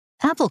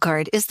Apple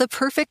Card is the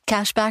perfect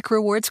cashback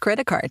rewards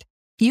credit card.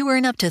 You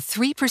earn up to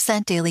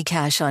 3% daily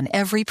cash on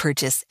every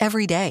purchase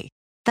every day.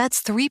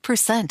 That's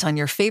 3% on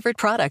your favorite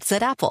products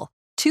at Apple,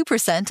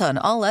 2% on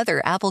all other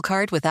Apple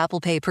Card with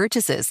Apple Pay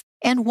purchases,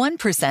 and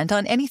 1%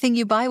 on anything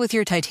you buy with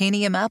your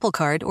titanium Apple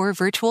Card or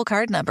virtual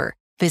card number.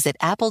 Visit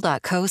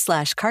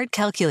apple.co/card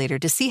calculator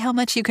to see how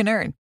much you can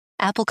earn.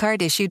 Apple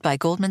Card issued by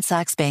Goldman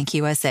Sachs Bank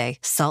USA,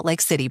 Salt Lake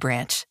City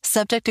branch.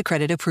 Subject to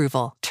credit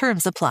approval.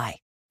 Terms apply.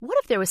 What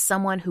if there was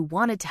someone who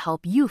wanted to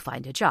help you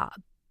find a job?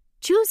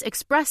 Choose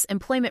Express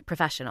Employment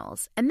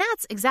Professionals, and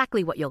that's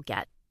exactly what you'll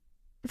get.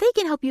 They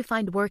can help you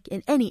find work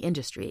in any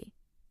industry.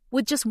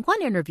 With just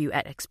one interview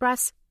at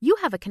Express, you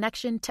have a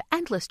connection to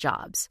endless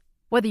jobs.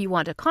 Whether you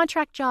want a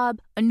contract job,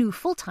 a new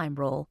full-time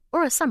role,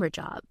 or a summer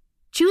job,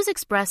 choose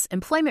Express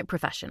Employment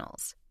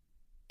Professionals.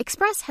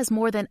 Express has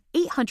more than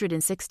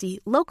 860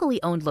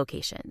 locally owned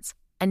locations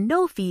and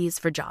no fees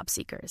for job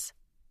seekers.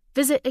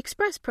 Visit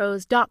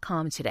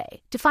expresspros.com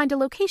today to find a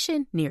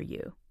location near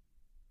you.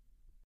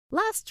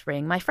 Last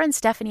spring, my friend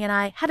Stephanie and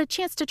I had a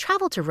chance to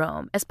travel to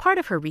Rome as part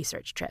of her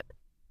research trip.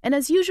 And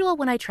as usual,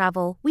 when I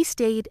travel, we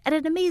stayed at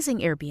an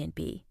amazing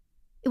Airbnb.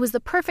 It was the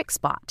perfect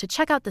spot to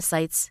check out the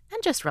sights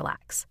and just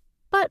relax.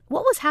 But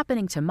what was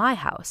happening to my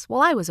house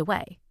while I was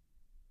away?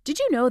 Did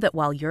you know that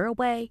while you're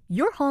away,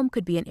 your home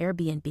could be an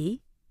Airbnb?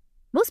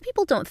 Most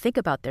people don't think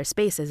about their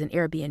space as an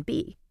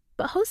Airbnb,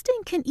 but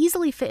hosting can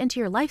easily fit into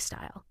your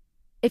lifestyle.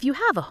 If you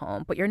have a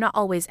home, but you're not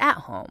always at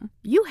home,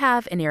 you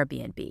have an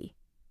Airbnb.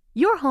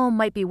 Your home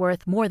might be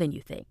worth more than you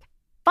think.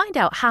 Find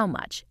out how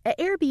much at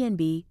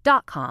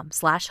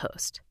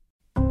airbnb.com/host.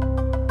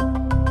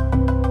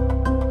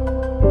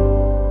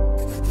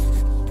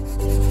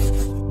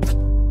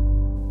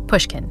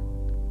 Pushkin.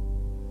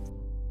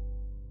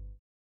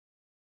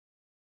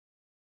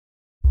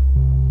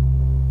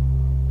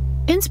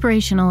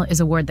 Inspirational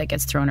is a word that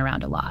gets thrown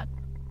around a lot,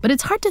 but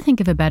it's hard to think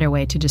of a better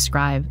way to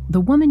describe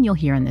the woman you'll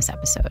hear in this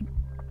episode.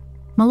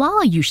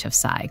 Malala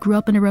Yousafzai grew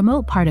up in a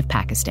remote part of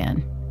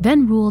Pakistan,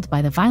 then ruled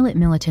by the violent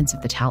militants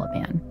of the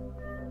Taliban.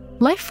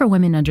 Life for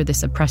women under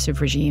this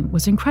oppressive regime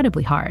was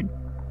incredibly hard,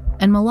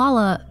 and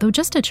Malala, though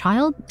just a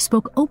child,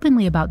 spoke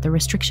openly about the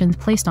restrictions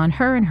placed on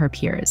her and her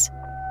peers,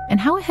 and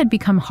how it had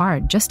become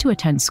hard just to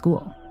attend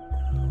school.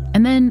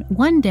 And then,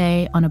 one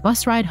day, on a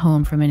bus ride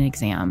home from an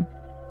exam,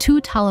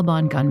 2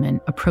 Taliban gunmen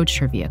approached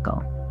her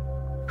vehicle.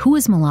 "Who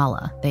is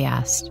Malala?" they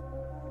asked.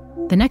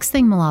 The next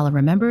thing Malala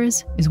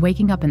remembers is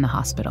waking up in the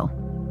hospital.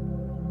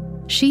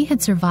 She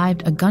had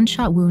survived a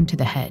gunshot wound to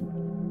the head.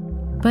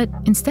 But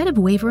instead of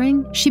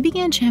wavering, she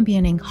began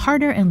championing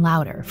harder and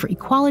louder for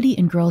equality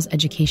in girls'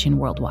 education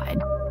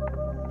worldwide.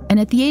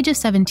 And at the age of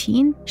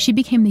 17, she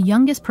became the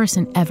youngest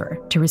person ever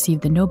to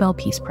receive the Nobel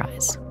Peace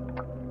Prize.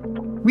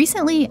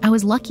 Recently, I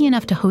was lucky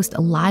enough to host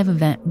a live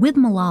event with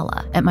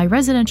Malala at my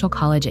residential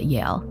college at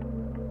Yale.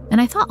 And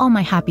I thought all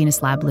my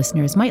Happiness Lab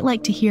listeners might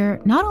like to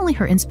hear not only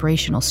her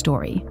inspirational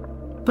story,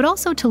 but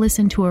also to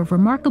listen to a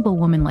remarkable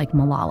woman like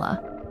Malala,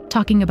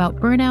 talking about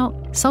burnout,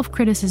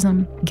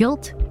 self-criticism,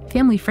 guilt,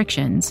 family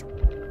frictions,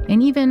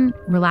 and even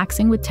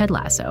relaxing with Ted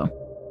Lasso.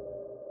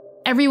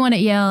 Everyone at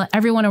Yale,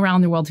 everyone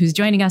around the world who's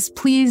joining us,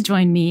 please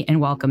join me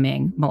in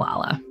welcoming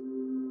Malala.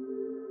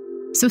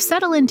 So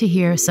settle in to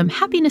hear some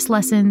happiness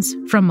lessons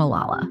from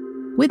Malala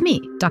with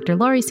me, Dr.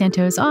 Laurie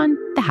Santos, on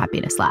the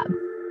Happiness Lab.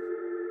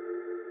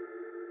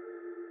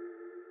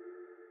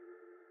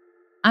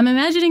 I'm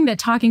imagining that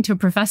talking to a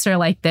professor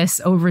like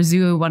this over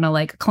Zoom on a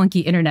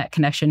clunky internet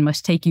connection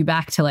must take you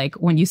back to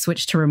when you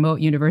switched to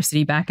remote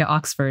university back at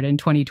Oxford in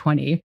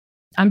 2020.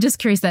 I'm just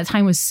curious, that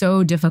time was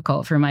so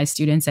difficult for my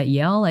students at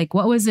Yale.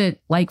 What was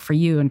it like for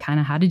you and kind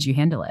of how did you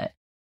handle it?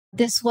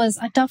 This was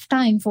a tough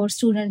time for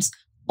students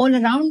all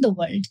around the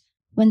world.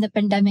 When the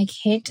pandemic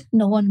hit,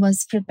 no one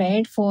was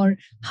prepared for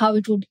how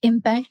it would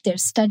impact their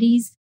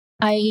studies.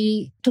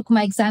 I took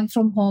my exam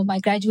from home. I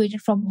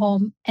graduated from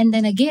home. And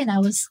then again, I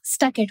was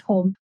stuck at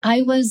home.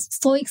 I was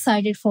so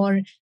excited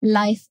for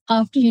life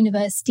after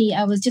university.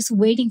 I was just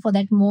waiting for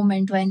that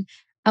moment when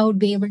I would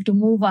be able to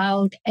move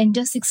out and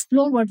just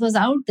explore what was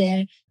out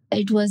there.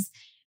 It was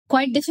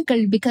quite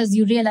difficult because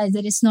you realize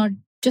that it's not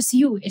just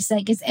you. It's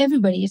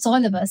everybody. It's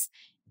all of us.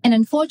 And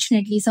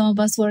unfortunately, some of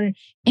us were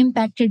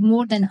impacted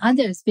more than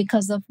others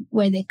because of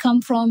where they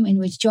come from, in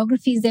which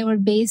geographies they were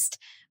based.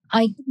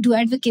 I do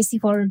advocacy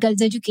for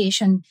girls'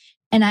 education,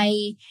 and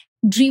I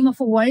dream of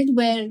a world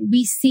where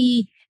we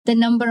see the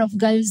number of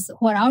girls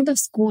who are out of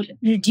school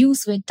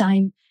reduce with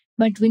time.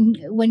 But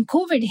when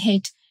COVID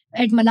hit,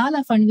 at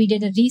Malala Fund, we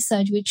did a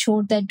research which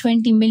showed that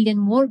 20 million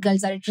more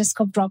girls are at risk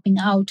of dropping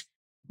out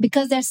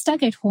because they're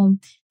stuck at home.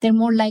 They're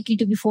more likely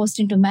to be forced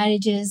into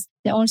marriages.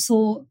 They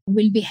also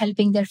will be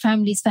helping their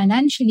families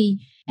financially.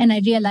 And I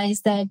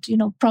realized that,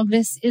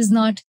 progress is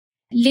not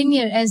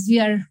linear as we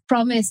are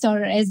promised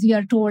or as we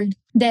are told.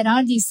 There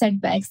are these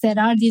setbacks. There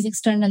are these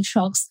external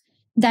shocks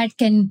that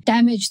can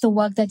damage the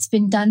work that's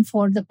been done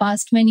for the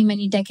past many,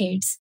 many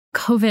decades.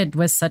 COVID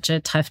was such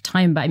a tough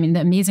time, but I mean, the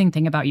amazing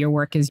thing about your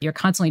work is you're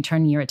constantly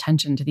turning your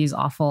attention to these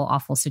awful,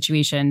 awful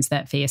situations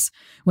that face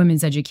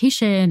women's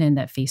education and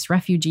that face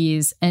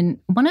refugees. And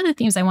one of the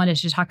themes I wanted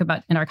to talk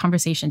about in our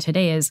conversation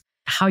today is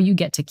how you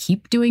get to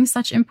keep doing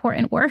such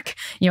important work,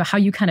 how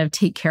you kind of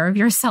take care of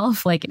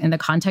yourself, like in the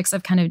context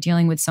of kind of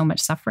dealing with so much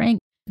suffering.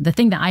 The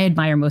thing that I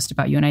admire most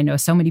about you, and I know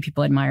so many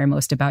people admire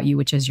most about you,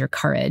 which is your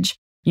courage.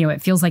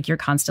 It feels like you're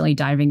constantly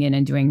diving in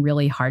and doing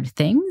really hard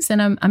things.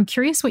 And I'm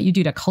curious what you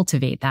do to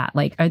cultivate that.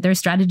 Like, are there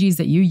strategies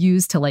that you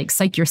use to like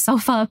psych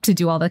yourself up to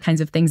do all the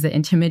kinds of things that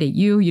intimidate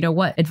you?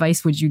 What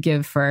advice would you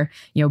give for,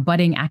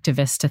 budding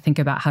activists to think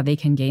about how they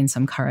can gain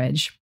some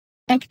courage?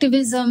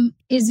 Activism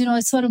is,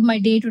 sort of my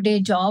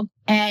day-to-day job.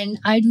 And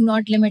I do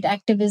not limit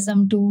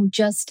activism to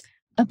just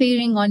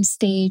appearing on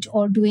stage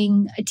or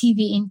doing a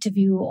TV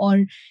interview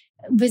or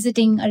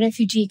visiting a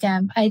refugee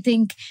camp. I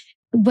think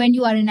when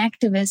you are an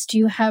activist,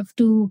 you have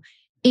to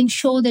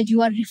ensure that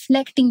you are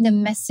reflecting the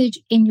message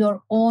in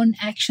your own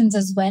actions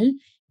as well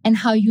and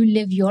how you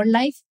live your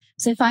life.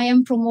 So if I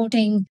am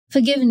promoting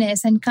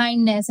forgiveness and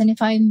kindness, and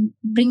if I'm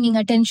bringing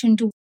attention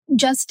to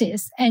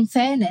justice and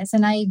fairness,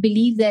 and I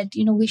believe that,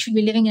 we should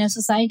be living in a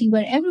society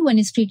where everyone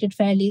is treated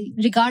fairly,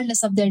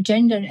 regardless of their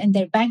gender and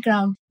their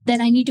background, then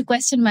I need to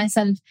question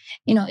myself,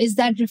 is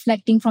that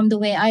reflecting from the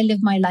way I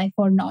live my life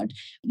or not?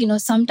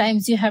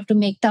 Sometimes you have to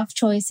make tough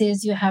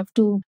choices. You have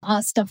to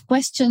ask tough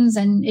questions,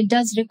 and it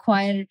does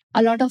require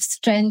a lot of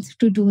strength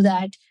to do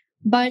that.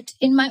 But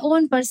in my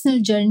own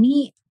personal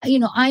journey,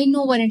 I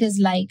know what it is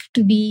like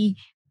to be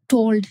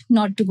told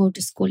not to go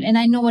to school. And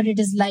I know what it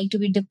is like to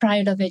be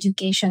deprived of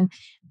education.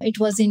 It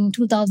was in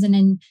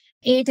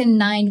 2008 and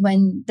 9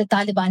 when the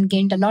Taliban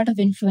gained a lot of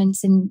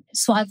influence in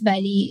Swat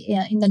Valley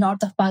in the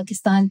north of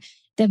Pakistan.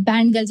 They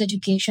banned girls'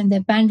 education. They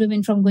banned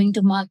women from going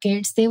to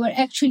markets. They were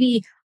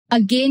actually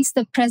against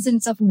the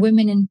presence of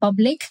women in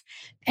public.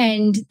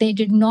 And they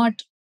did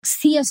not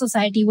see a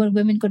society where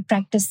women could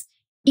practice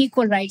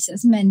equal rights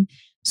as men.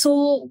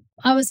 So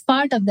I was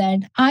part of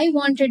that. I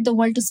wanted the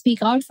world to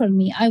speak out for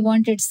me. I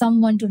wanted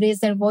someone to raise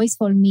their voice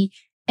for me.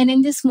 And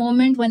in this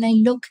moment, when I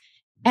look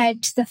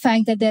at the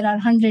fact that there are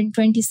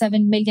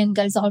 127 million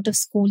girls out of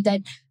school,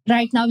 that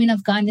right now in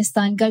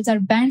Afghanistan, girls are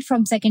banned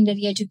from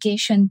secondary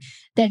education,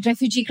 that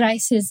refugee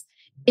crisis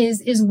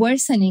is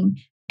worsening,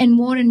 and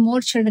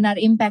more children are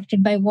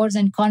impacted by wars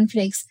and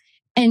conflicts,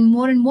 and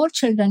more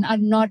children are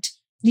not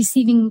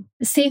receiving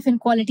safe and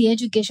quality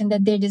education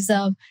that they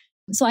deserve.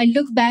 So I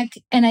look back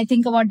and I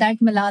think about that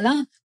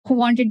Malala who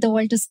wanted the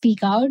world to speak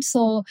out.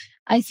 So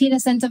I feel a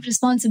sense of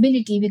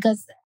responsibility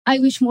because I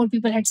wish more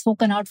people had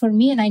spoken out for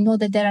me. And I know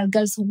that there are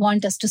girls who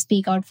want us to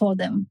speak out for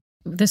them.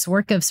 This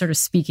work of sort of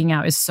speaking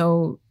out is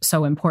so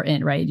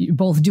important, right?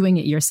 Both doing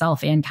it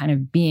yourself and kind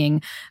of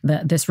being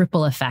this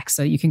ripple effect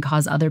so you can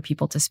cause other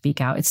people to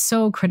speak out. It's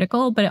so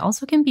critical, but it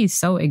also can be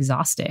so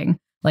exhausting.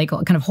 Like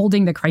kind of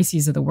holding the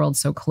crises of the world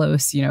so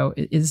close,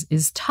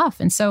 is tough.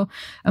 And so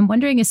I'm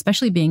wondering,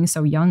 especially being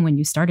so young when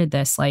you started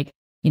this,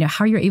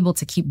 how you're able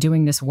to keep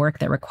doing this work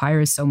that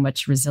requires so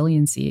much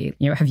resiliency.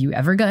 Have you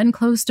ever gotten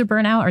close to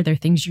burnout? Are there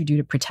things you do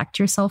to protect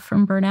yourself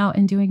from burnout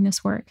in doing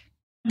this work?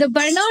 The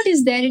burnout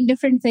is there in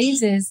different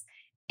phases.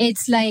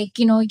 It's like,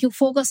 you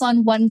focus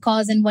on one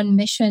cause and one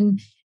mission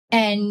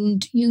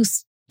and you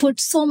put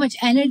so much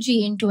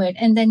energy into it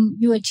and then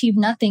you achieve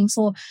nothing.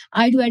 So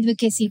I do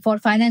advocacy for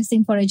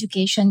financing for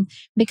education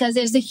because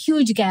there's a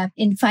huge gap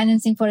in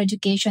financing for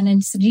education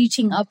and it's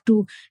reaching up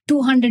to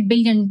 $200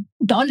 billion.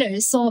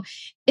 So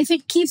if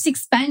it keeps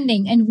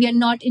expanding and we are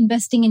not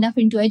investing enough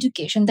into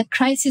education, the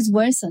crisis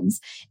worsens.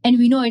 And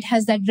we know it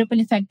has that ripple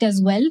effect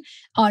as well.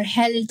 Our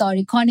health, our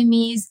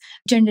economies,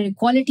 gender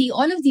equality,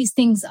 all of these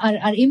things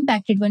are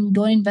impacted when we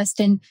don't invest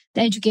in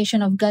the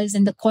education of girls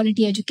and the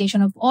quality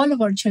education of all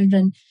of our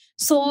children.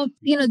 So,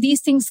 these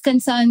things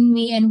concern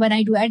me. And when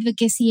I do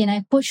advocacy and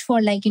I push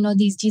for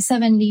these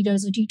G7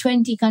 leaders or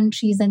G20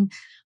 countries and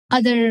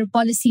other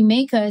policy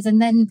makers, and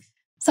then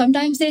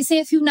sometimes they say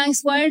a few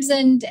nice words.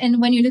 And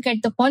when you look at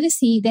the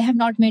policy, they have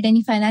not made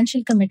any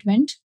financial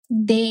commitment.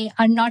 They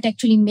are not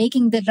actually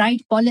making the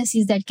right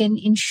policies that can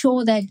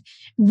ensure that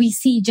we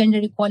see gender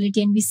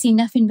equality and we see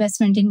enough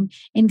investment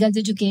in girls'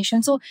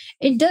 education. So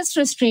it does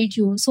frustrate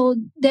you. So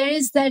there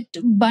is that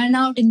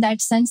burnout in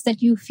that sense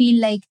that you feel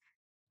like,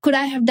 could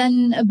I have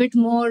done a bit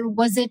more?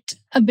 Was it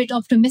a bit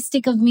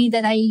optimistic of me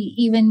that I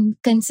even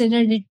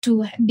considered it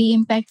to be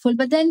impactful?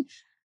 But then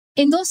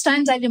in those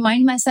times, I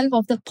remind myself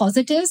of the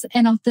positives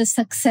and of the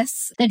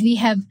success that we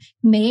have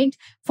made.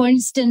 For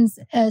instance,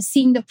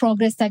 seeing the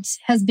progress that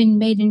has been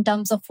made in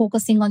terms of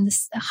focusing on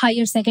this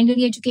higher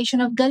secondary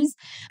education of girls.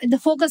 The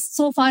focus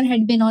so far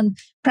had been on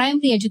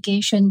primary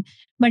education,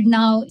 but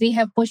now we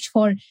have pushed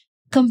for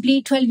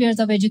complete 12 years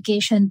of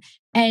education.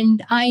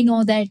 And I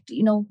know that,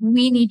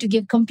 we need to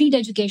give complete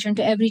education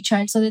to every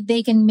child so that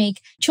they can make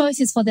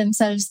choices for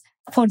themselves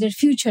for their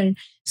future.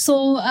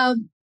 So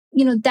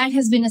that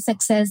has been a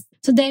success.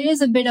 So there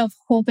is a bit of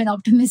hope and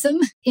optimism.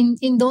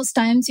 In those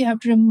times, you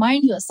have to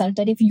remind yourself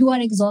that if you are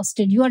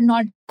exhausted, you are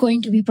not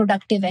going to be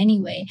productive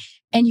anyway.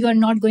 And you are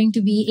not going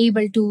to be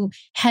able to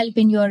help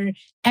in your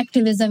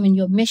activism, in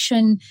your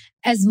mission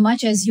as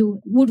much as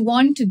you would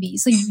want to be.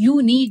 So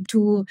you need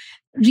to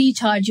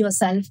recharge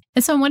yourself.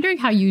 And so I'm wondering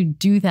how you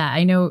do that.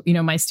 I know,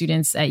 my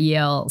students at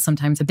Yale,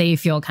 sometimes they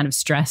feel kind of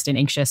stressed and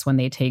anxious when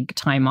they take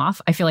time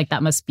off. I feel like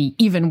that must be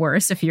even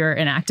worse if you're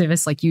an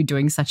activist like you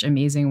doing such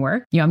amazing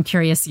work. I'm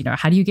curious,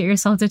 how do you get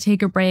yourself to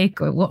take a break?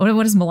 What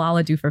does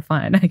Malala do for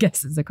fun? I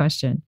guess is the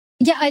question.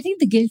 Yeah, I think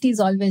the guilt is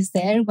always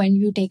there when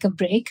you take a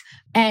break.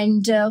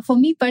 And for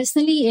me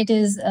personally, it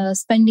is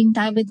spending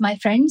time with my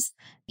friends,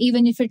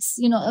 even if it's,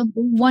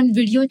 one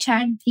video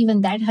chat,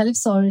 even that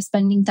helps, or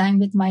spending time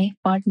with my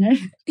partner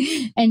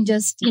and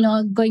just,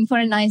 going for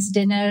a nice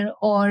dinner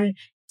or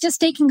just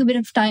taking a bit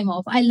of time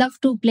off. I love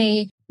to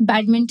play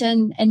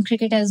badminton and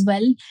cricket as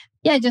well.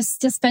 Yeah,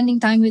 just spending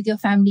time with your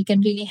family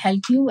can really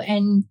help you,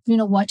 and,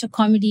 watch a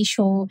comedy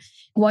show,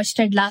 watch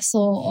Ted Lasso,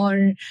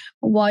 or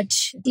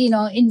watch,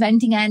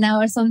 Inventing Anna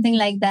or something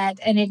like that.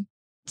 And it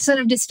sort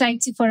of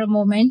distracts you for a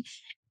moment.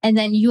 And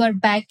then you are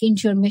back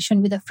into your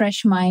mission with a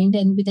fresh mind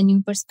and with a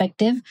new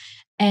perspective.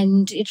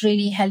 And it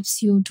really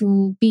helps you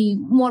to be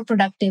more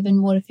productive and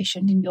more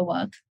efficient in your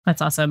work.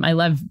 That's awesome. I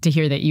love to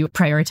hear that you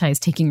prioritize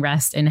taking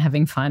rest and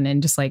having fun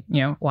and just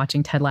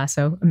watching Ted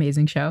Lasso.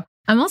 Amazing show.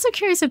 I'm also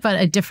curious about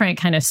a different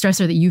kind of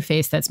stressor that you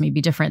face that's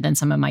maybe different than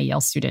some of my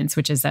Yale students,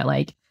 which is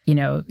that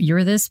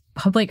you're this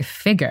public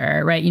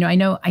figure, right? I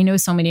know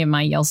so many of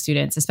my Yale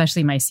students,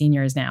 especially my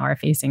seniors now, are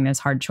facing this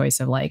hard choice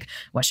of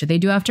what should they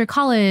do after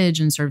college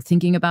and sort of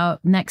thinking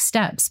about next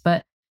steps.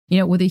 But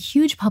with a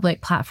huge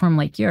public platform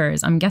like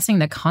yours, I'm guessing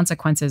the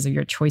consequences of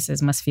your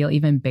choices must feel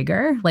even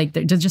bigger.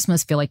 It just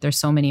must feel like there's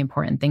so many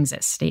important things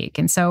at stake.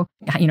 And so,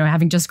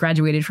 having just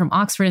graduated from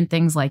Oxford and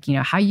things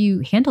how you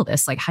handle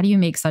this, how do you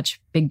make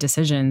such big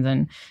decisions?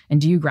 And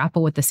do you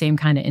grapple with the same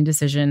kind of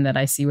indecision that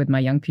I see with my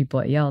young people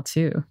at Yale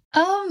too?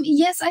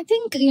 Yes, I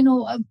think,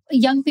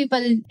 young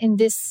people in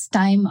this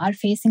time are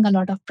facing a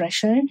lot of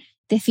pressure.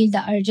 They feel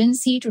the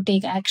urgency to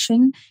take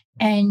action.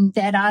 And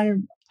there are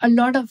a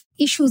lot of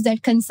issues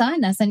that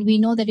concern us. And we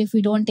know that if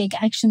we don't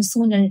take action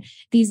sooner,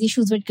 these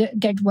issues would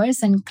get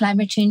worse. And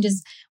climate change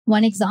is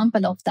one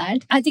example of that.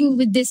 I think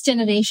with this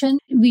generation,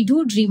 we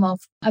do dream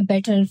of a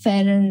better,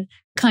 fairer,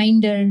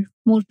 kinder,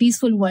 more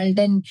peaceful world.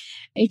 And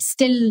it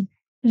still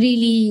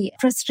really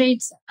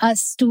frustrates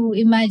us to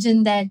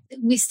imagine that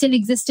we still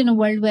exist in a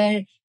world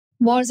where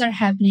wars are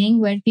happening,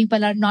 where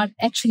people are not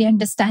actually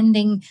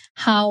understanding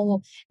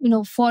how,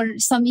 for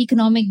some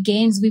economic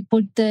gains, we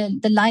put the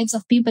lives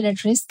of people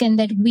at risk, and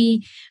that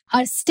we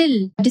are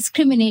still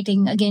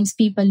discriminating against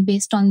people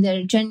based on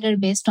their gender,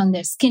 based on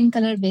their skin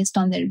color, based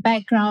on their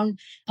background,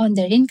 on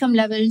their income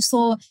level.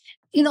 So,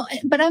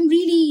 but I'm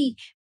really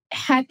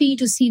happy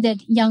to see that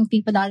young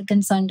people are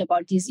concerned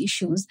about these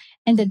issues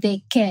and that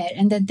they care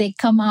and that they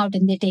come out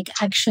and they take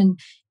action.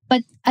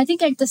 But I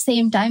think at the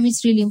same time,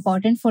 it's really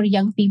important for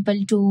young people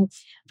to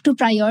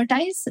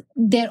prioritize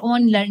their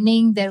own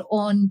learning, their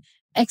own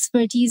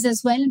expertise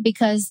as well,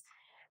 because,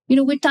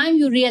 with time,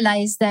 you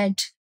realize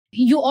that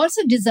you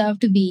also deserve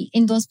to be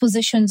in those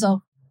positions of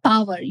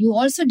power. You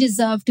also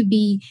deserve to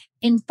be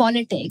in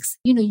politics.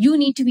 You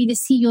need to be the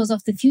CEOs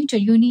of the future.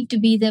 You need to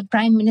be the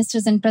prime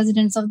ministers and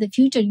presidents of the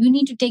future. You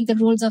need to take the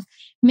roles of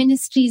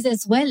ministries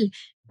as well.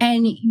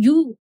 And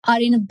you are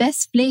in a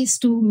best place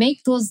to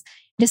make those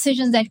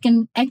decisions that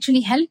can actually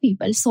help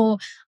people. So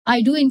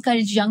I do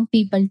encourage young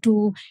people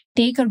to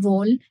take a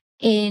role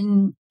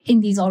in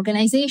these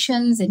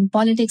organizations, in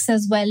politics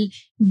as well,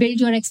 build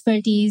your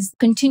expertise,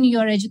 continue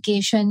your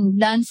education,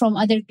 learn from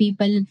other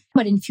people.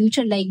 But in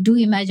future, do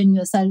imagine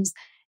yourselves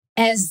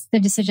as the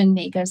decision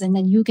makers, and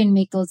then you can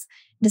make those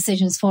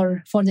decisions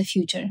for the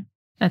future.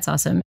 That's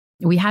awesome.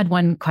 We had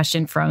one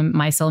question from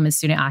my Silliman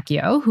student,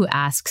 Akio, who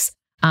asks,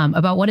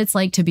 about what it's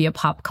like to be a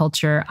pop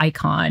culture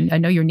icon. I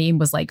know your name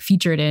was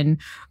featured in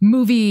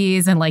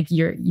movies and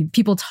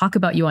people talk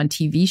about you on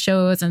TV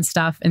shows and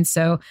stuff. And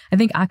so I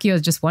think Akio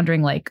is just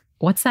wondering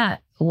what's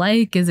that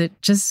like? Is it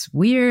just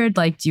weird?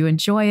 Do you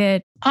enjoy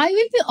it? I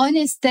will be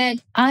honest that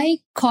I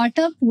caught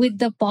up with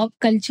the pop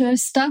culture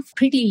stuff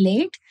pretty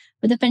late.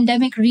 But the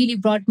pandemic really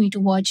brought me to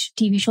watch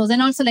TV shows,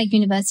 and also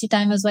university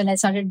time as well. I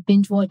started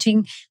binge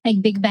watching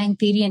Big Bang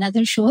Theory and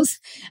other shows.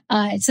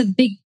 It's a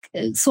big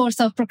source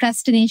of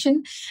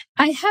procrastination.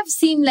 I have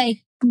seen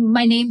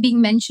my name being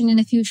mentioned in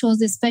a few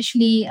shows,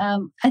 especially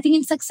I think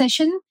in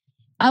Succession.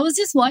 I was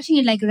just watching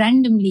it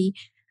randomly,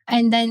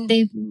 and then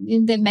they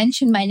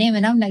mentioned my name,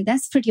 and I'm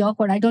that's pretty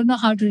awkward. I don't know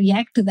how to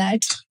react to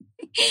that.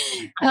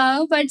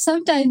 But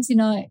sometimes,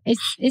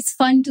 it's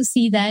fun to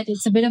see that.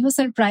 It's a bit of a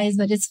surprise,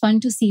 but it's fun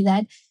to see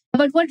that.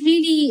 But what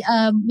really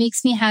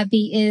makes me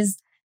happy is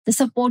the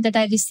support that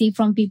I receive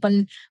from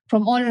people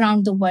from all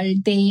around the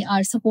world. They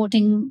are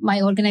supporting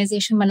my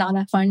organization,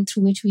 Malala Fund,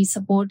 through which we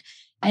support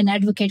and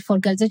advocate for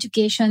girls'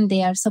 education.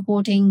 They are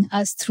supporting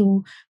us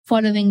through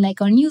following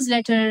our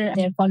newsletter.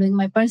 They're following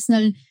my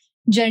personal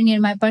journey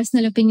and my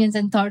personal opinions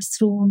and thoughts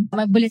through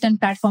my Bulletin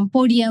platform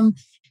Podium.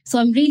 So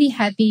I'm really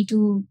happy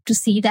to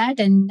see that.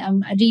 And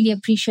I really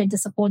appreciate the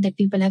support that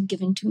people have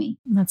given to me.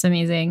 That's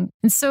amazing.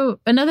 And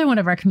so another one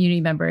of our community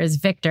members,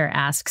 Victor,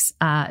 asks,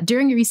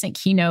 during your recent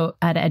keynote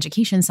at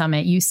Education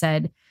Summit, you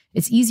said,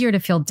 it's easier to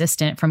feel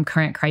distant from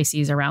current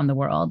crises around the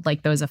world,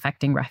 like those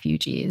affecting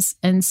refugees.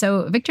 And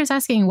so Victor's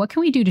asking, what can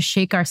we do to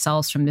shake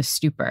ourselves from this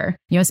stupor?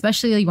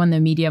 Especially when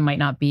the media might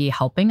not be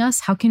helping us,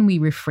 how can we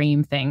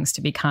reframe things to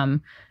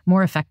become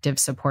more effective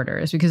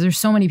supporters? Because there's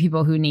so many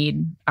people who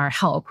need our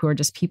help, who are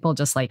just people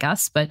just like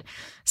us, but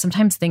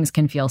sometimes things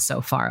can feel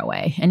so far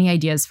away. Any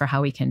ideas for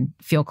how we can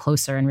feel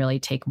closer and really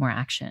take more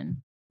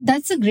action?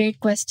 That's a great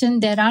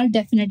question. There are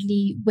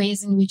definitely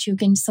ways in which you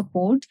can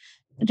support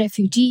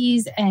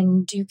refugees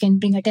and you can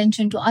bring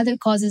attention to other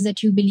causes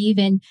that you believe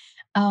in.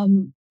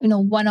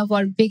 One of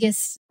our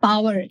biggest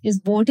power is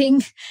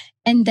voting,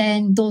 and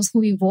then those who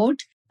we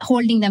vote,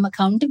 holding them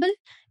accountable.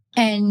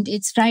 And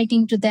it's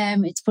writing to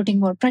them, it's putting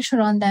more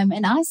pressure on them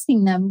and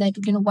asking them that,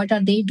 what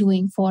are they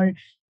doing for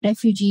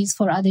refugees,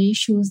 for other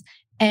issues?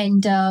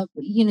 And,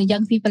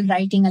 young people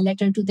writing a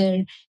letter to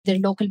their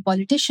local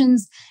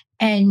politicians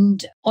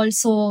and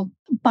also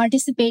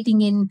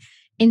participating in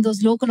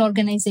those local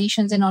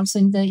organizations and also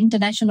in the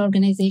international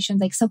organizations,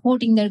 like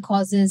supporting their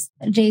causes,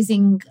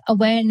 raising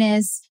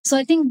awareness. So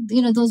I think,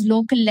 those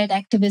local-led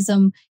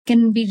activism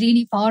can be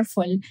really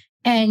powerful.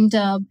 And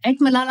at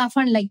Malala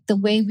Fund, like the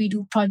way we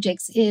do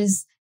projects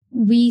is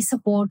we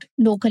support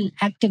local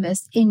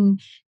activists in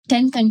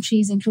 10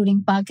 countries,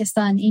 including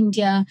Pakistan,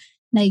 India,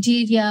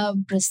 Nigeria,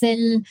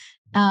 Brazil,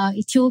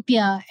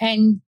 Ethiopia.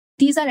 And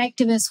these are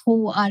activists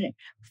who are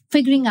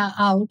figuring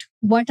out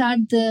what are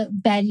the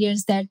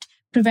barriers that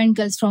prevent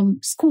girls from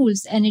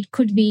schools. And it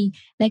could be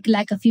like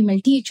lack of female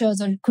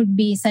teachers, or it could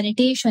be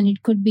sanitation,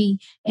 it could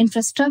be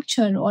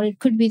infrastructure, or it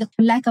could be the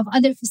lack of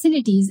other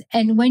facilities.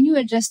 And when you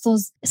address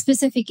those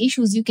specific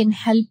issues, you can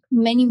help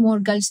many more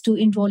girls to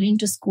enroll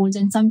into schools.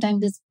 And sometimes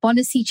there's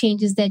policy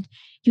changes that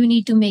you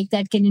need to make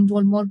that can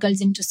enroll more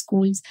girls into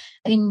schools.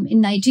 In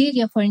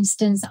Nigeria, for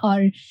instance,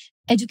 our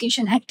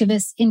education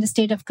activists in the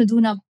state of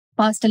Kaduna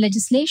passed a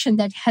legislation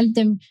that helped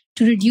them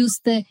to reduce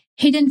the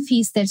hidden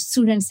fees that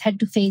students had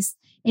to face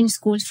in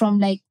schools, from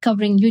like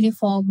covering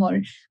uniform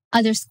or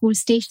other school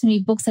stationery,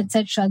 books,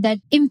 etc., that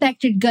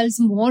impacted girls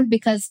more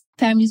because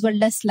families were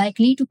less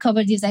likely to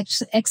cover these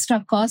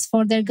extra costs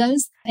for their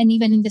girls. And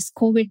even in this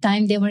COVID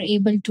time, they were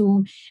able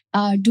to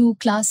do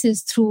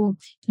classes through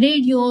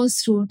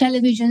radios, through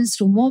televisions,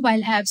 through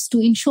mobile apps to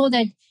ensure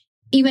that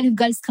even if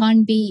girls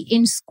can't be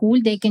in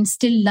school, they can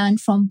still learn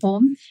from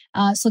home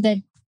so that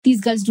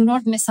these girls do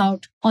not miss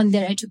out on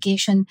their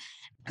education.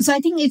 So I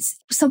think it's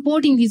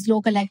supporting these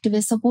local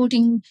activists,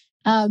 supporting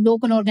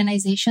local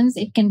organizations.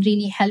 It can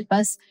really help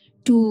us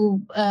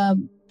to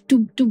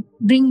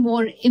bring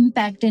more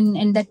impact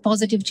and that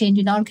positive change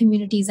in our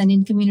communities and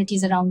in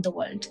communities around the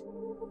world.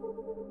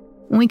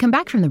 When we come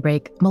back from the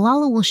break,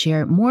 Malala will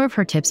share more of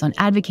her tips on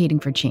advocating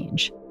for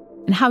change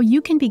and how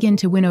you can begin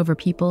to win over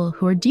people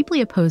who are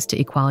deeply opposed to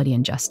equality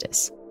and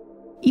justice,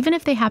 even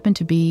if they happen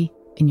to be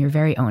in your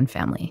very own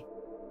family.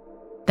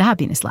 The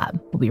Happiness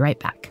Lab will be right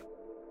back.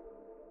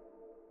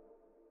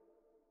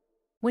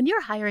 When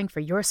you're hiring for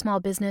your small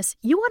business,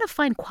 you want to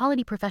find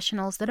quality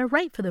professionals that are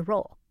right for the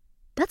role.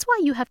 That's why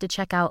you have to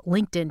check out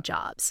LinkedIn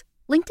Jobs.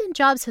 LinkedIn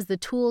Jobs has the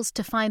tools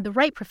to find the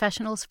right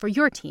professionals for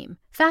your team,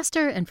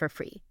 faster and for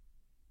free.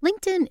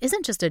 LinkedIn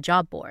isn't just a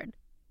job board.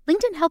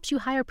 LinkedIn helps you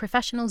hire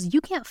professionals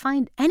you can't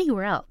find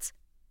anywhere else,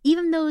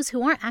 even those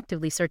who aren't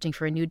actively searching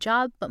for a new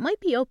job but might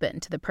be open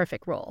to the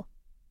perfect role.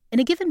 In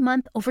a given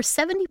month, over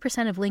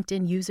 70% of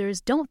LinkedIn users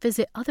don't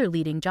visit other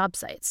leading job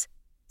sites.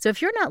 So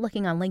if you're not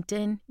looking on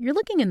LinkedIn, you're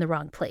looking in the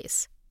wrong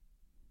place.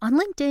 On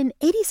LinkedIn,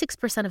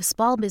 86% of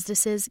small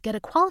businesses get a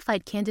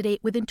qualified candidate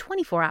within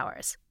 24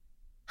 hours.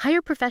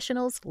 Hire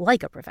professionals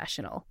like a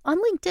professional on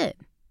LinkedIn.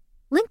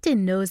 LinkedIn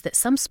knows that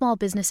some small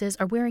businesses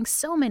are wearing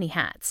so many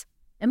hats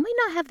and might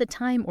not have the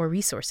time or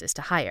resources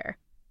to hire.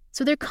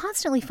 So they're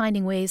constantly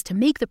finding ways to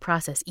make the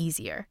process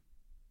easier.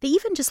 They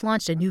even just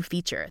launched a new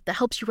feature that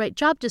helps you write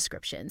job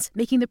descriptions,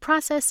 making the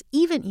process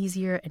even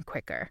easier and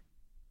quicker.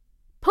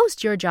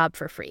 Post your job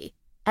for free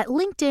at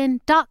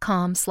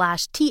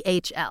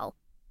linkedin.com/THL.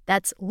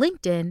 That's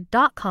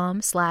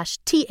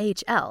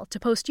linkedin.com/THL to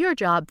post your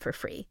job for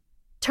free.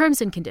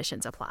 Terms and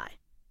conditions apply.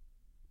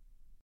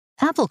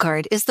 Apple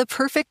Card is the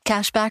perfect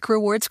cashback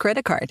rewards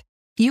credit card.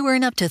 You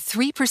earn up to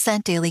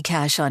 3% daily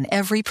cash on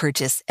every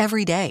purchase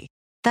every day.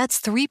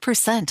 That's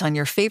 3% on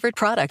your favorite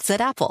products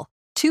at Apple,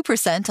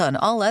 2% on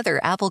all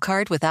other Apple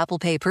Card with Apple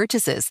Pay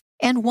purchases,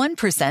 and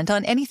 1%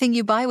 on anything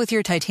you buy with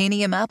your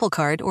titanium Apple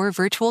Card or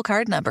virtual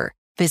card number.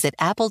 Visit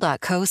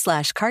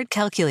apple.co/card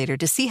calculator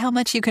to see how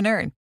much you can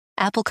earn.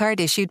 Apple Card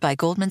issued by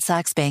Goldman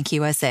Sachs Bank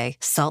USA,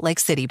 Salt Lake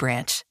City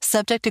branch.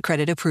 Subject to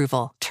credit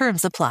approval.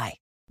 Terms apply.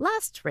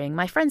 Last spring,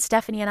 my friend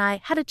Stephanie and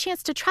I had a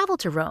chance to travel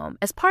to Rome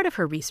as part of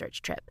her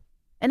research trip.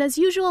 And as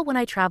usual, when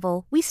I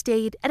travel, we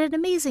stayed at an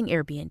amazing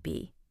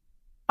Airbnb.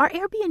 Our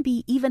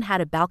Airbnb even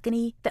had a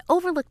balcony that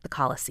overlooked the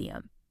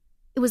Colosseum.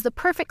 It was the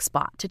perfect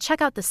spot to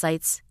check out the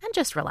sights and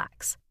just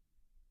relax.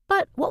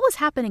 But what was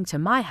happening to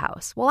my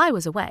house while I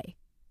was away?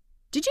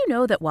 Did you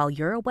know that while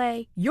you're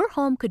away, your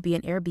home could be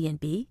an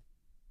Airbnb?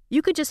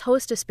 You could just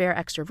host a spare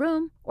extra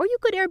room, or you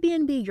could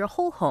Airbnb your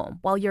whole home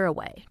while you're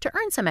away to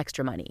earn some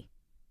extra money.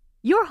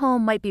 Your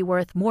home might be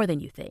worth more than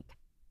you think.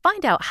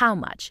 Find out how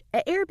much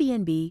at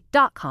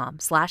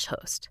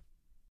airbnb.com/host.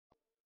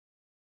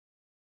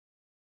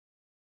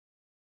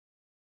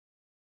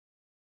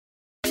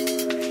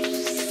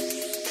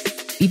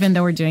 Even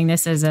though we're doing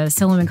this as a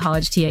Silliman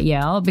College tea at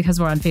Yale, because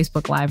we're on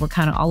Facebook Live, we're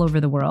kind of all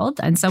over the world.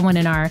 And someone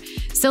in our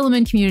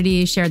Silliman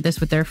community shared this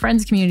with their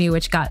friends community,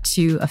 which got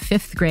to a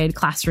 5th grade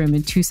classroom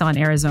in Tucson,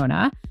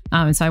 Arizona.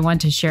 And so I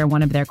wanted to share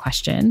one of their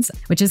questions,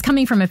 which is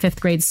coming from a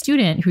 5th grade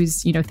student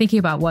who's, thinking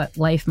about what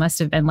life must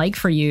have been like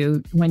for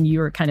you when you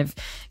were kind of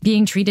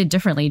being treated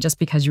differently just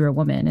because you were a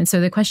woman. And so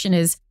the question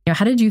is,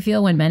 how did you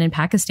feel when men in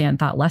Pakistan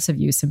thought less of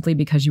you simply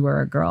because you were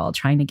a girl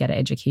trying to get an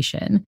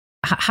education?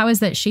 How has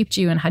that shaped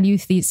you? And how do you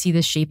see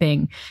this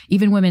shaping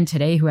even women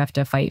today who have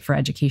to fight for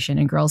education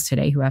and girls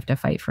today who have to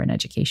fight for an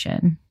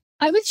education?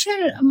 I will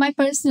share my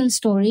personal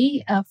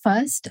story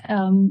first.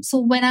 So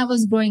when I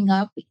was growing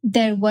up,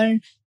 there were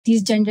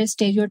these gender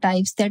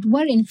stereotypes that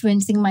were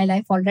influencing my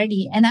life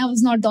already. And I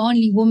was not the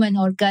only woman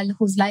or girl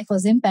whose life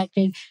was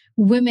impacted.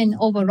 Women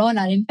overall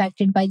are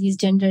impacted by these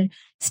gender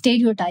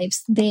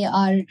stereotypes. They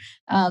are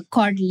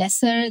called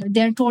lesser.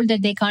 They're told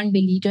that they can't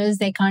be leaders,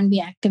 they can't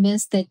be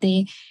activists, that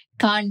they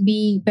can't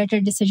be better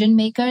decision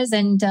makers.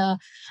 And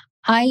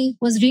I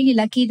was really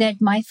lucky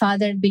that my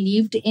father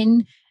believed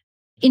in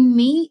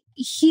me.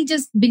 He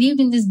just believed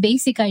in this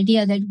basic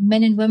idea that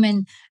men and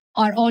women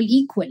are all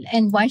equal,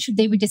 and why should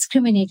they be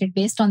discriminated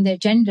based on their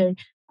gender?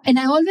 And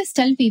I always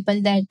tell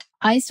people that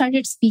I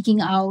started speaking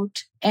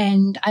out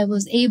and I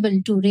was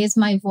able to raise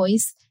my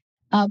voice.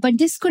 But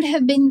this could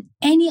have been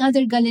any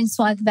other girl in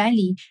Swat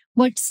Valley.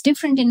 What's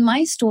different in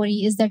my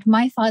story is that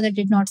my father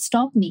did not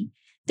stop me.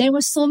 There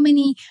were so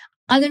many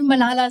other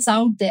Malalas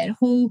out there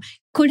who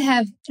could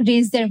have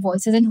raised their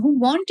voices and who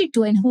wanted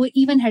to and who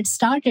even had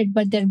started,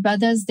 but their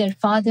brothers, their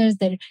fathers,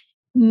 their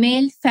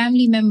male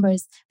family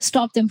members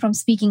stopped them from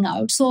speaking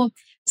out. So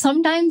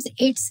sometimes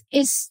it's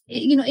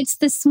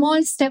the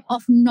small step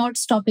of not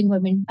stopping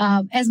women.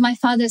 As my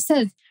father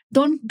says,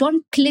 don't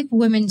clip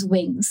women's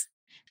wings.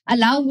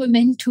 Allow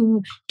women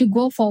to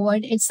go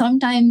forward. It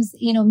sometimes,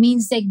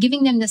 means that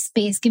giving them the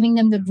space, giving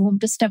them the room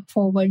to step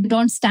forward.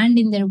 Don't stand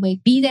in their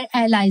way. Be their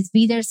allies,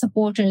 be their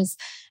supporters.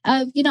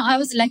 I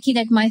was lucky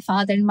that my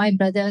father and my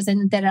brothers,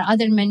 and there are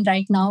other men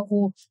right now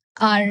who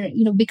are,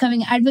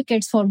 becoming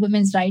advocates for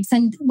women's rights.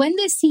 And when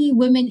they see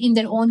women in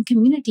their own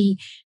community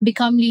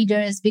become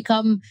leaders,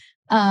 become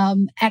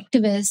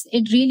activists,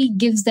 it really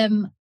gives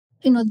them,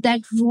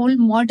 that role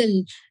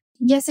model.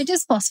 Yes, it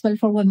is possible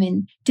for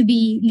women to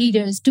be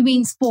leaders, to be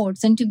in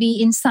sports and to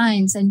be in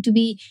science and to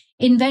be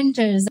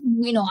inventors.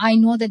 I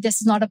know that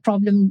this is not a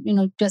problem,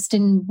 just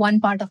in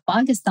one part of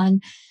Pakistan.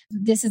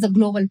 This is a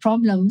global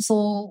problem.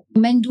 So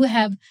men do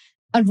have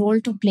a role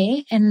to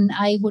play. And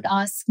I would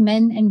ask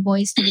men and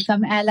boys to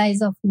become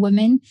allies of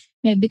women,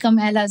 become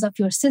allies of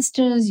your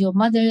sisters, your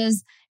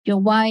mothers, your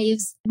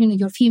wives,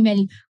 your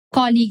female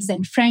colleagues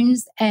and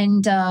friends.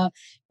 And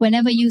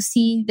whenever you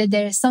see that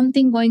there is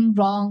something going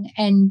wrong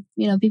and,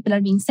 people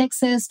are being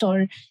sexist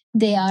or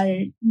they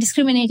are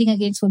discriminating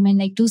against women,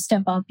 do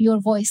step up. Your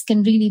voice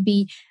can really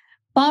be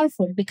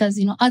powerful because,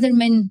 other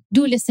men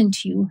do listen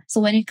to you. So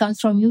when it comes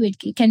from you, it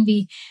can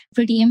be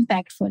pretty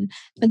impactful.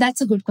 But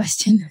that's a good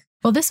question.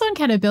 Well, this one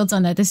kind of builds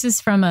on that. This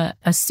is from a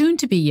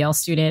soon-to-be Yale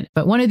student,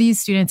 but one of these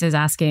students is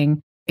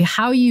asking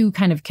how you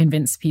kind of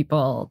convince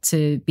people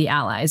to be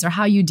allies or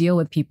how you deal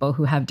with people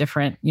who have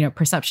different,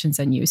 perceptions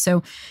than you.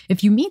 So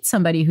if you meet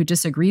somebody who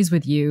disagrees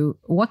with you,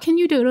 what can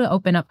you do to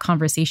open up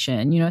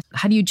conversation?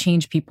 How do you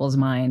change people's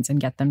minds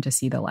and get them to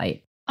see the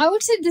light? I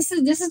would say this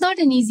is not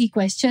an easy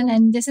question.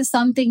 And this is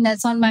something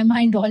that's on my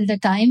mind all the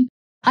time.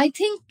 I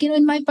think,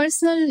 in my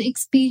personal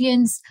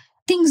experience,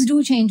 things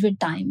do change with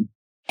time.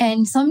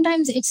 And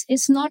sometimes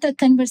it's not a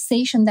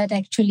conversation that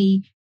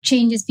actually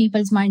changes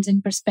people's minds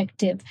and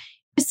perspective.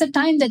 It's the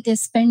time that they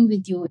spend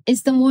with you.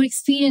 It's the more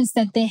experience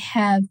that they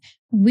have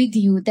with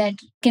you that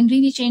can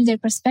really change their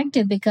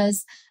perspective.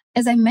 Because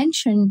as I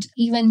mentioned,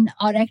 even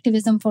our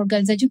activism for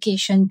girls'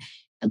 education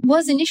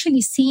was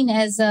initially seen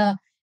as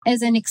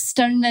an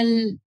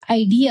external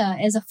idea,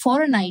 as a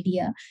foreign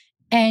idea.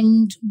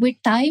 And with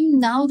time,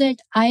 now that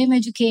I am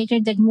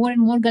educated, that more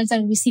and more girls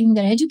are receiving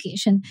their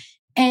education.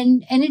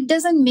 And it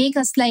doesn't make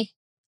us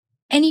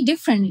any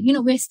different.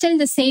 We're still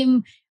the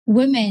same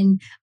women.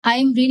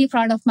 I'm really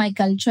proud of my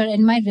culture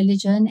and my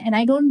religion, and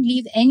I don't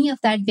leave any of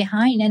that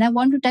behind. And I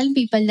want to tell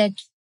people that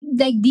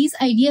these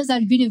ideas are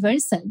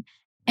universal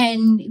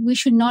and we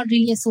should not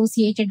really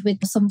associate it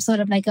with some sort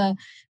of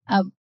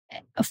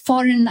a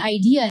foreign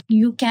idea.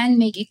 You can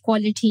make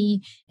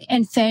equality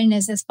and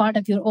fairness as part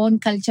of your own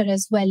culture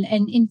as well.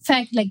 And in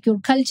fact, your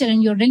culture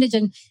and your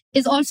religion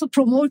is also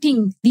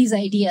promoting these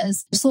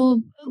ideas.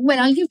 So,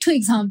 I'll give two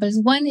examples.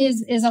 One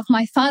is of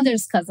my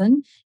father's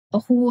cousin.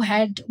 who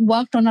had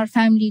worked on our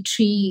family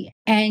tree.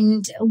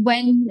 And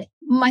when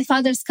my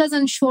father's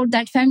cousin showed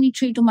that family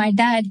tree to my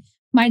dad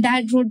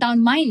wrote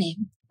down my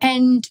name.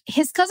 And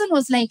his cousin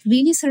was like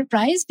really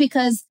surprised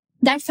because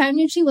that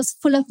family tree was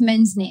full of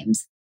men's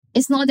names.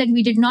 It's not that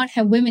we did not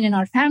have women in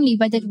our family,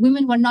 but that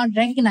women were not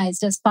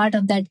recognized as part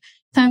of that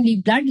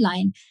family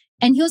bloodline.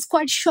 And he was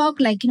quite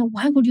shocked, like,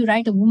 why would you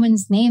write a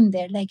woman's name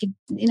there? Like,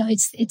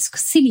 it's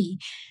silly.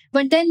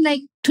 But then,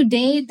 like,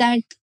 today,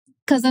 that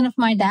cousin of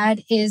my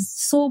dad is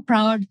so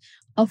proud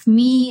of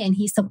me, and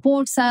he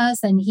supports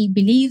us, and he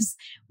believes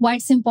why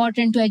it's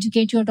important to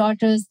educate your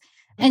daughters.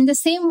 And the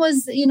same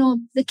was,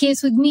 the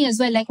case with me as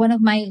well. Like, one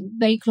of my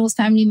very close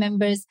family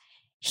members,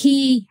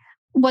 he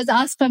was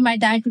asked by my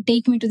dad to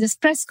take me to this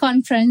press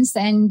conference,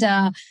 and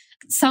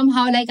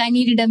somehow, like, I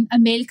needed a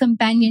male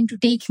companion to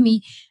take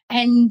me.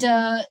 And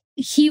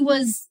he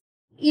was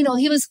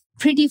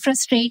pretty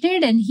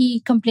frustrated, and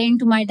he complained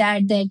to my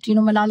dad that,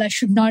 Malala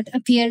should not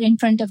appear in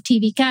front of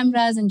TV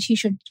cameras, and she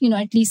should,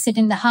 at least sit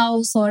in the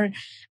house, or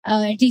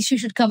at least she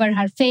should cover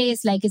her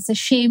face. Like, it's a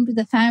shame to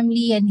the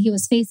family. And he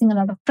was facing a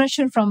lot of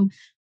pressure from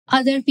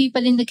other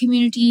people in the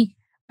community.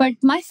 But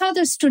my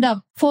father stood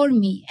up for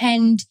me,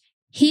 and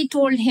he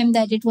told him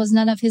that it was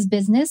none of his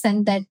business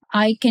and that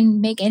I can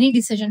make any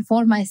decision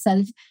for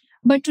myself.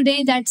 But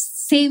today, that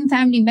same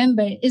family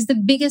member is the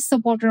biggest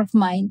supporter of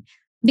mine,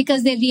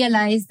 because they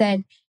realize that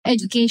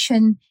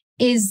education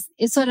is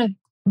sort of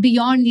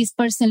beyond these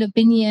personal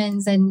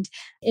opinions. And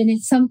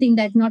it's something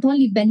that not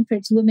only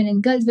benefits women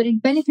and girls, but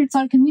it benefits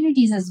our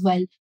communities as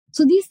well.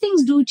 So these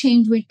things do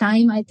change with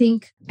time, I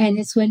think. And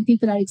it's when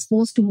people are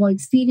exposed to more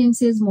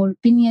experiences, more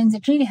opinions,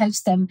 it really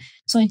helps them.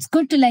 So it's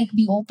good to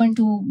be open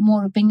to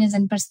more opinions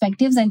and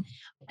perspectives. And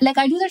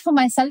I do that for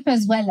myself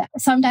as well.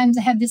 Sometimes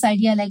I have this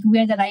idea, we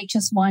are the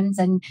righteous ones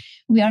and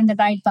we are on the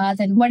right path,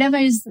 and whatever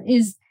is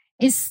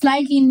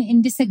slightly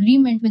in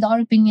disagreement with our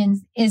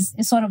opinions is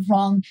sort of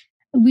wrong.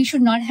 We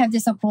should not have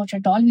this approach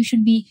at all. We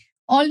should be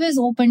always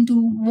open to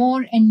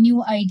more and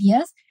new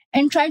ideas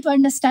and try to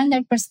understand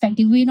that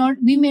perspective. We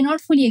may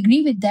not fully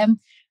agree with them,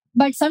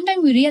 but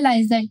sometimes we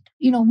realize that,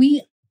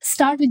 we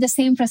start with the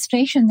same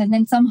frustrations and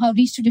then somehow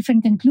reach to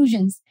different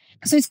conclusions.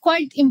 So it's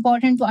quite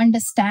important to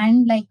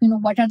understand,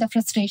 what are the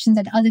frustrations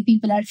that other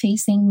people are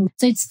facing.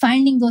 So it's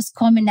finding those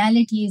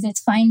commonalities.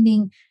 It's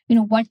finding,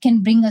 what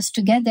can bring us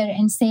together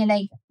and say,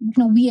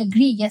 we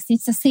agree. Yes,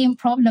 it's the same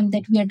problem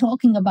that we are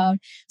talking about.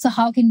 So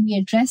how can we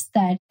address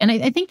that? And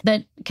I think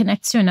that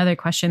connects to another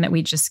question that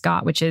we just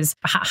got, which is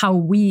how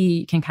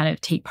we can kind of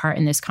take part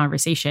in this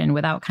conversation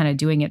without kind of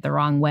doing it the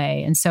wrong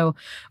way. And so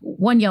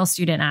one Yale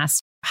student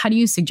asked, how do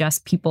you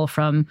suggest people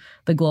from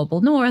the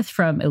global north,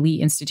 from elite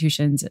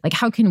institutions,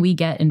 how can we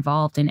get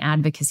involved in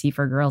advocacy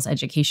for girls'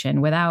 education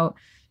without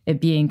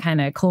it being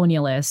kind of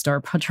colonialist or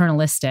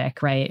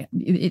paternalistic, right?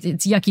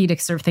 It's yucky to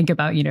sort of think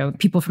about,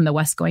 people from the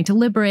West going to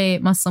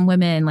liberate Muslim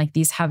women,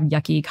 these have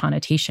yucky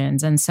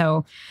connotations. And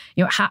so,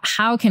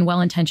 how can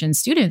well-intentioned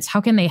students,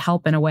 how can they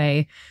help in a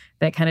way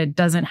that kind of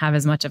doesn't have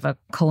as much of a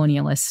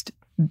colonialist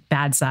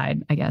bad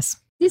side, I guess?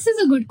 This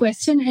is a good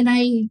question. And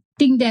I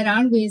think there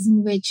are ways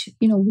in which,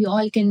 we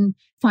all can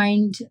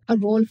find a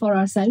role for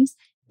ourselves.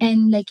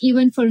 And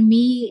even for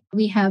me,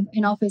 we have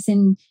an office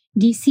in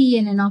DC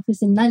and an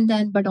office in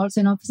London, but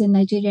also an office in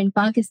Nigeria and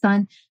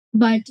Pakistan.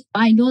 But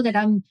I know that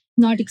I'm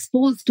not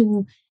exposed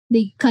to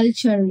the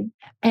culture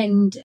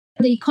and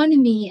the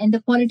economy and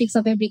the politics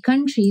of every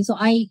country. So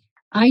I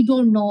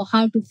don't know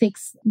how to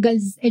fix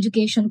girls'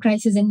 education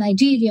crisis in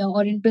Nigeria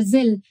or in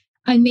Brazil.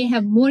 I may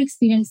have more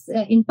experience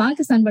in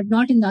Pakistan, but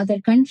not in the other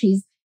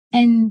countries.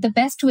 And the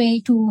best way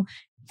to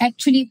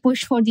actually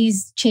push for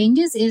these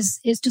changes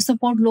is to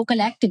support local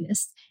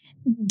activists,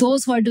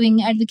 those who are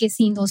doing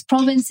advocacy in those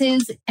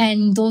provinces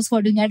and those who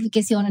are doing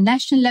advocacy on a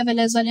national level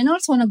as well, and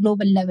also on a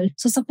global level.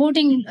 So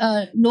supporting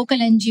local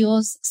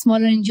NGOs,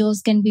 smaller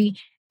NGOs can be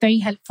very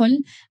helpful.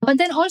 But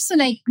then also,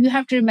 you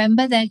have to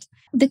remember that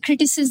the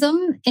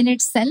criticism in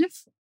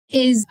itself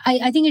is,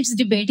 I think it's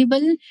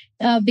debatable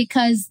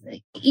because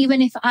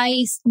even if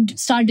I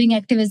start doing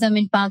activism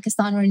in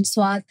Pakistan or in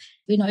Swat,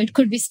 it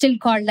could be still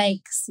called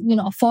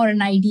a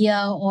foreign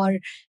idea or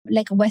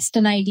a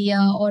Western idea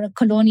or a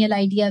colonial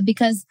idea,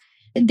 because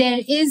there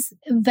is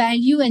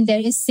value and there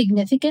is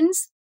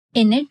significance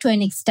in it to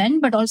an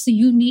extent, but also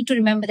you need to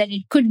remember that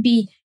it could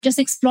be just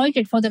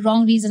exploited for the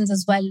wrong reasons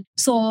as well.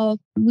 So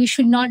we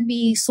should not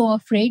be so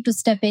afraid to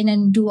step in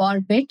and do our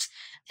bit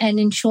and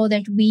ensure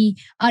that we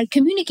are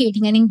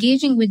communicating and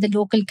engaging with the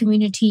local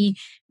community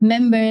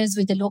members,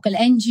 with the local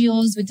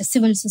NGOs, with the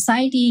civil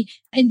society,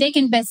 and they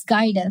can best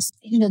guide us.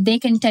 They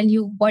can tell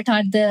you what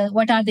are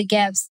the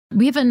gaps.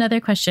 We have another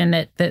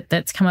question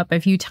that's come up a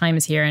few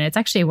times here, and it's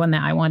actually one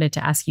that I wanted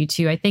to ask you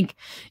too. I think,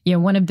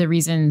 one of the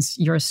reasons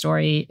your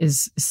story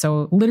is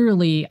so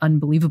literally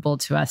unbelievable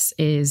to us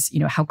is,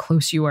 how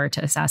close you were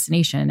to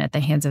assassination at the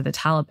hands of the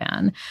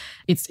Taliban.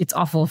 It's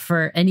awful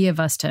for any of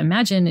us to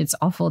imagine. It's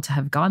awful to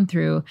have gone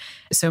through.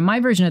 So my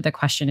version of the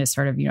question is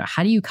sort of,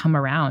 how do you come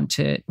around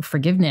to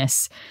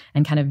forgiveness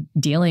and kind of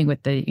dealing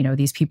with the,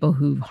 these people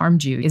who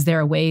harmed you? Is there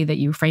a way that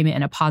you frame it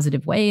in a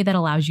positive way that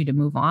allows you to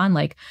move on?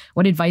 Like,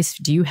 what advice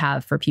do you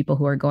have for people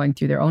who are going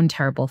through their own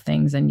terrible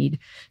things and need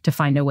to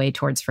find a way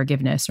towards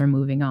forgiveness or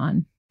moving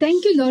on?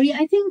 Thank you, Lori.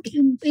 I think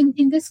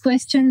in this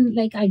question,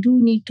 like, I do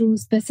need to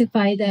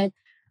specify that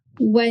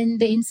when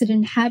the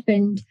incident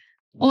happened,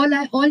 all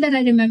that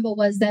I remember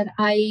was that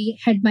I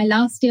had my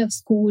last day of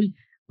school.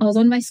 I was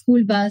on my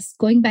school bus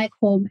going back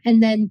home.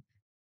 And then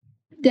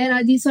there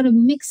are these sort of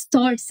mixed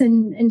thoughts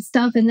and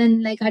stuff. And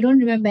then, like, I don't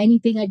remember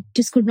anything. I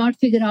just could not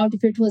figure out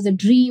if it was a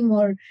dream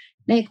or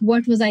like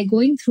what was I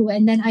going through.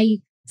 And then I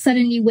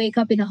suddenly wake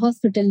up in a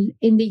hospital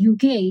in the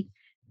UK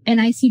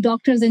and I see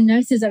doctors and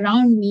nurses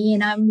around me.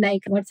 And I'm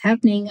like, what's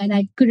happening? And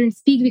I couldn't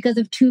speak because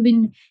of tube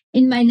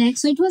in my neck.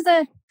 So it was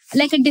a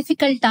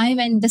difficult time.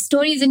 And the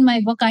story is in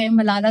my book, I Am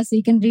Malala, so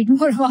you can read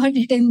more about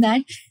it in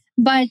that.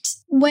 But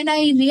when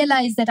I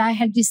realized that I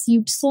had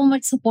received so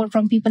much support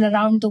from people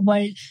around the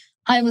world,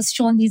 I was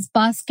shown these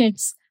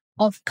baskets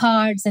of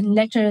cards and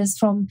letters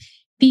from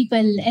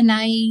people. And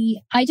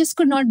I just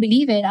could not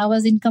believe it. I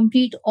was in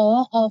complete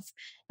awe of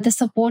the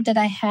support that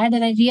I had.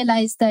 And I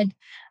realized that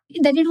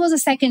it was a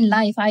second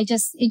life.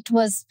 It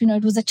was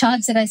a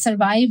chance that I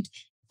survived.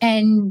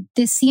 And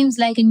this seems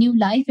like a new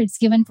life. It's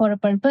given for a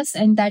purpose,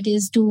 and that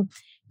is to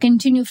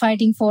continue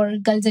fighting for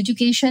girls'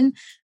 education.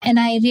 And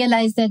I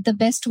realized that the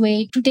best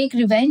way to take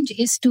revenge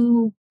is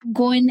to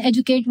go and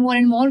educate more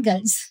and more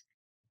girls.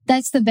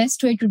 That's the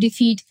best way to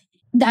defeat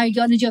the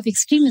ideology of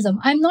extremism.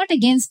 I'm not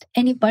against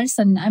any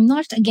person. I'm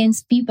not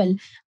against people.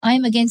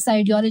 I'm against the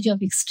ideology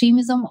of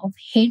extremism, of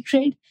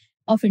hatred,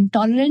 of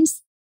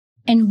intolerance.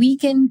 And we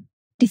can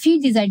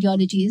defeat these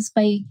ideologies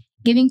by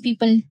giving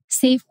people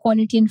safe,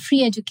 quality, and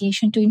free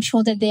education to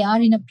ensure that they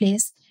are in a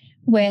place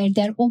where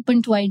they're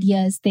open to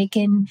ideas, they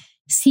can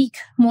seek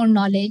more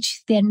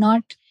knowledge, they're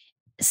not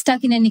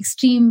stuck in an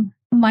extreme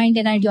mind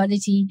and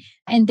ideology,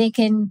 and they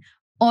can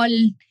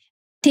all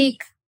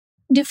take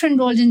different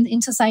roles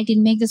in society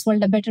and make this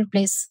world a better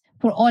place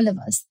for all of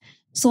us.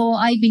 So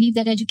I believe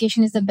that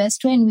education is the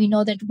best way, and we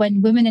know that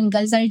when women and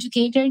girls are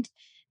educated,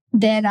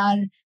 there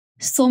are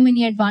so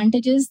many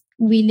advantages.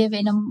 We live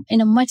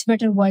in a much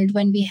better world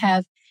when we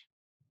have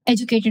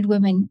educated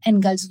women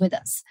and girls with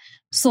us.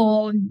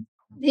 So,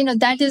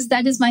 that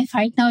is my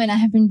fight now. And I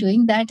have been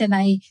doing that. And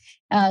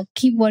I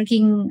keep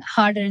working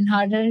harder and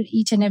harder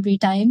each and every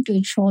time to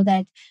ensure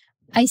that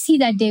I see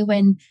that day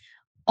when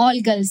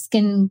all girls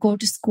can go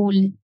to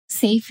school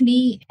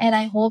safely. And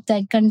I hope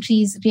that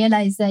countries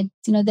realize that,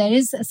 there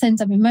is a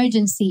sense of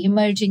emergency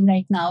emerging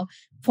right now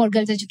for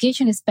girls'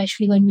 education,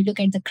 especially when we look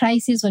at the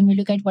crisis, when we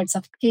look at what's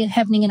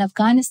happening in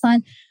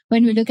Afghanistan,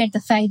 when we look at the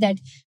fact that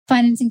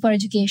financing for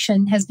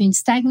education has been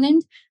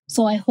stagnant.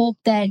 So I hope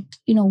that,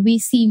 we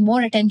see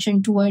more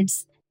attention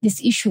towards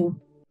this issue.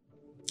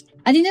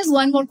 I think there's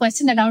one more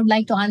question that I would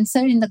like to answer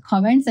in the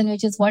comments, and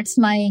which is, what's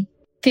my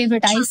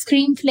favorite ice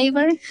cream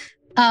flavor?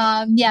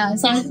 So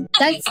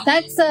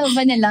that's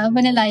vanilla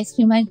ice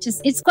cream.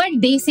 It's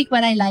quite basic,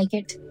 but I like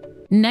it.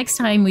 Next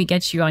time we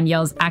get you on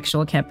Yale's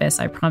actual campus,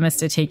 I promise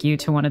to take you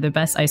to one of the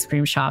best ice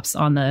cream shops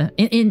in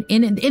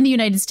the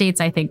United States,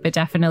 I think, but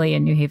definitely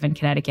in New Haven,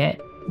 Connecticut.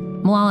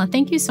 Malala,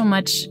 thank you so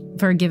much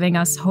for giving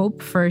us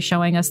hope, for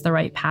showing us the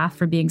right path,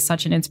 for being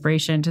such an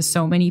inspiration to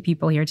so many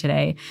people here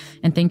today.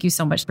 And thank you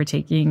so much for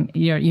taking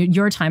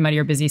your time out of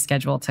your busy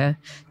schedule to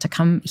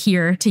come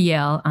here to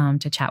Yale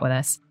to chat with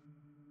us.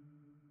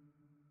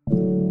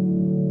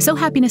 So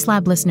Happiness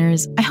Lab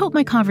listeners, I hope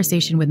my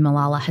conversation with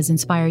Malala has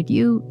inspired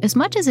you as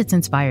much as it's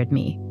inspired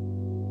me.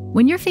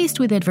 When you're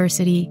faced with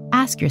adversity,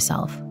 ask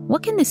yourself,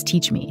 what can this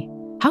teach me?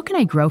 How can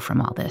I grow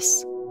from all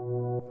this?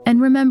 And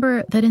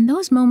remember that in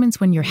those moments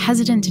when you're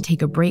hesitant to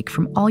take a break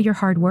from all your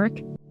hard work,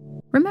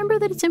 remember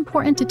that it's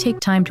important to take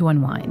time to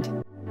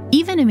unwind.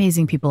 Even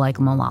amazing people like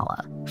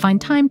Malala find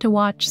time to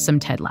watch some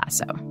Ted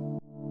Lasso.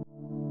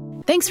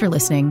 Thanks for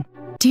listening.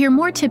 To hear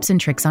more tips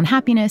and tricks on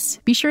happiness,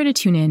 be sure to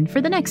tune in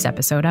for the next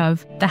episode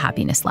of The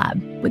Happiness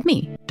Lab with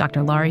me,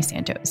 Dr. Laurie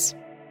Santos.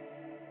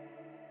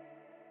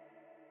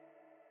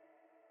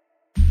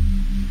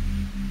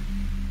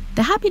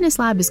 The Happiness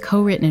Lab is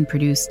co-written and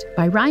produced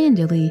by Ryan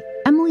Dilley,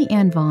 Emily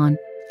Ann Vaughn,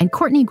 and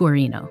Courtney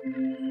Guarino.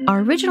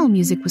 Our original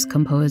music was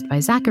composed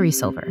by Zachary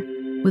Silver,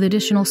 with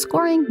additional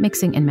scoring,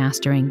 mixing, and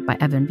mastering by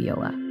Evan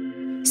Viola.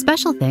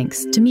 Special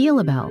thanks to Mia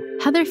LaBelle,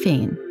 Heather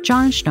Fain,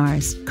 John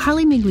Schnars,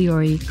 Carly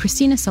Migliori,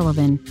 Christina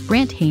Sullivan,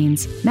 Brant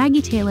Haynes,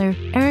 Maggie Taylor,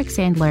 Eric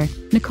Sandler,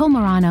 Nicole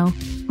Morano,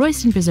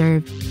 Royston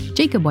Preserve,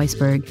 Jacob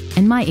Weisberg,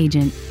 and my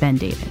agent, Ben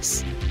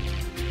Davis.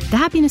 The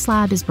Happiness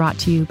Lab is brought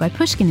to you by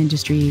Pushkin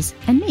Industries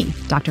and me,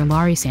 Dr.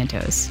 Laurie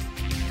Santos.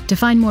 To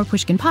find more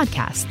Pushkin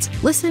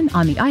podcasts, listen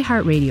on the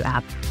iHeartRadio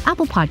app,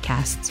 Apple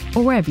Podcasts,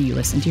 or wherever you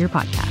listen to your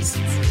podcasts.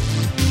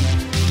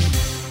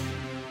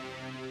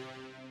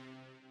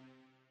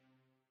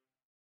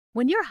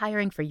 When you're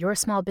hiring for your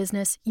small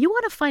business, you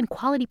want to find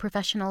quality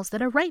professionals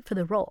that are right for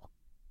the role.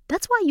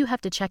 That's why you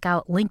have to check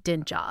out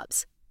LinkedIn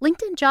Jobs.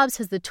 LinkedIn Jobs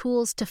has the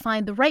tools to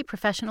find the right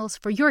professionals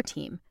for your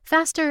team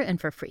faster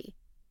and for free.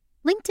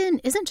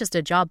 LinkedIn isn't just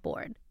a job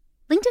board.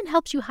 LinkedIn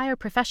helps you hire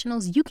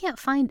professionals you can't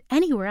find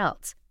anywhere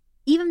else,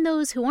 even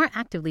those who aren't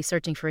actively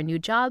searching for a new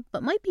job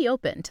but might be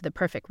open to the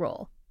perfect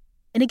role.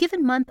 In a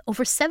given month,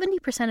 over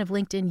 70% of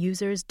LinkedIn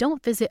users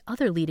don't visit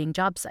other leading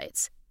job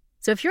sites.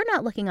 So if you're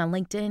not looking on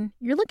LinkedIn,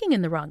 you're looking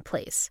in the wrong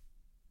place.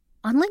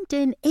 On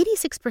LinkedIn,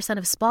 86%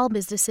 of small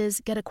businesses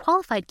get a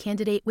qualified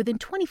candidate within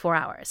 24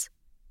 hours.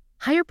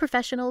 Hire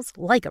professionals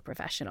like a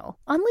professional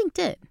on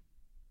LinkedIn.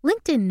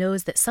 LinkedIn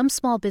knows that some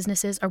small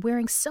businesses are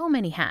wearing so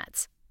many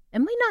hats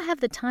and might not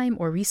have the time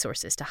or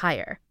resources to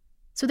hire.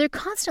 So they're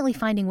constantly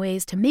finding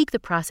ways to make the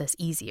process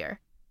easier.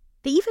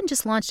 They even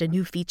just launched a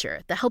new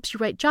feature that helps you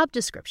write job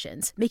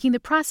descriptions, making the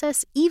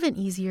process even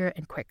easier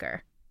and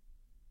quicker.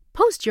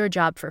 Post your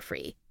job for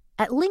free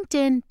at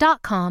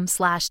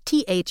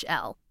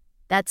linkedin.com/THL.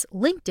 That's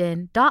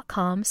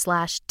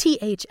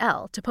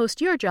linkedin.com/THL to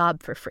post your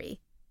job for free.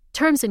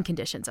 Terms and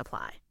conditions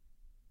apply.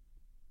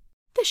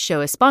 This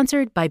show is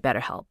sponsored by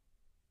BetterHelp.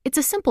 It's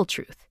a simple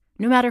truth.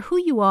 No matter who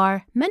you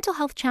are, mental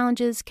health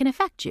challenges can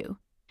affect you,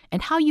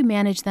 and how you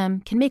manage them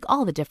can make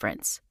all the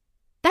difference.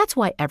 That's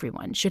why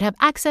everyone should have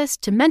access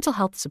to mental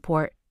health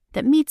support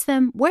that meets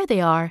them where they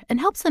are and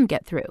helps them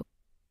get through.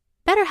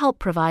 BetterHelp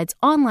provides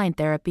online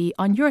therapy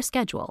on your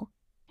schedule.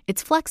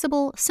 It's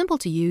flexible, simple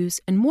to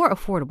use, and more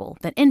affordable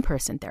than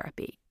in-person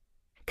therapy.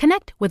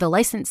 Connect with a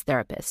licensed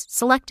therapist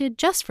selected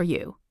just for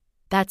you.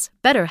 That's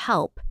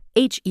BetterHelp,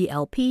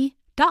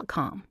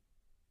 HELP.com.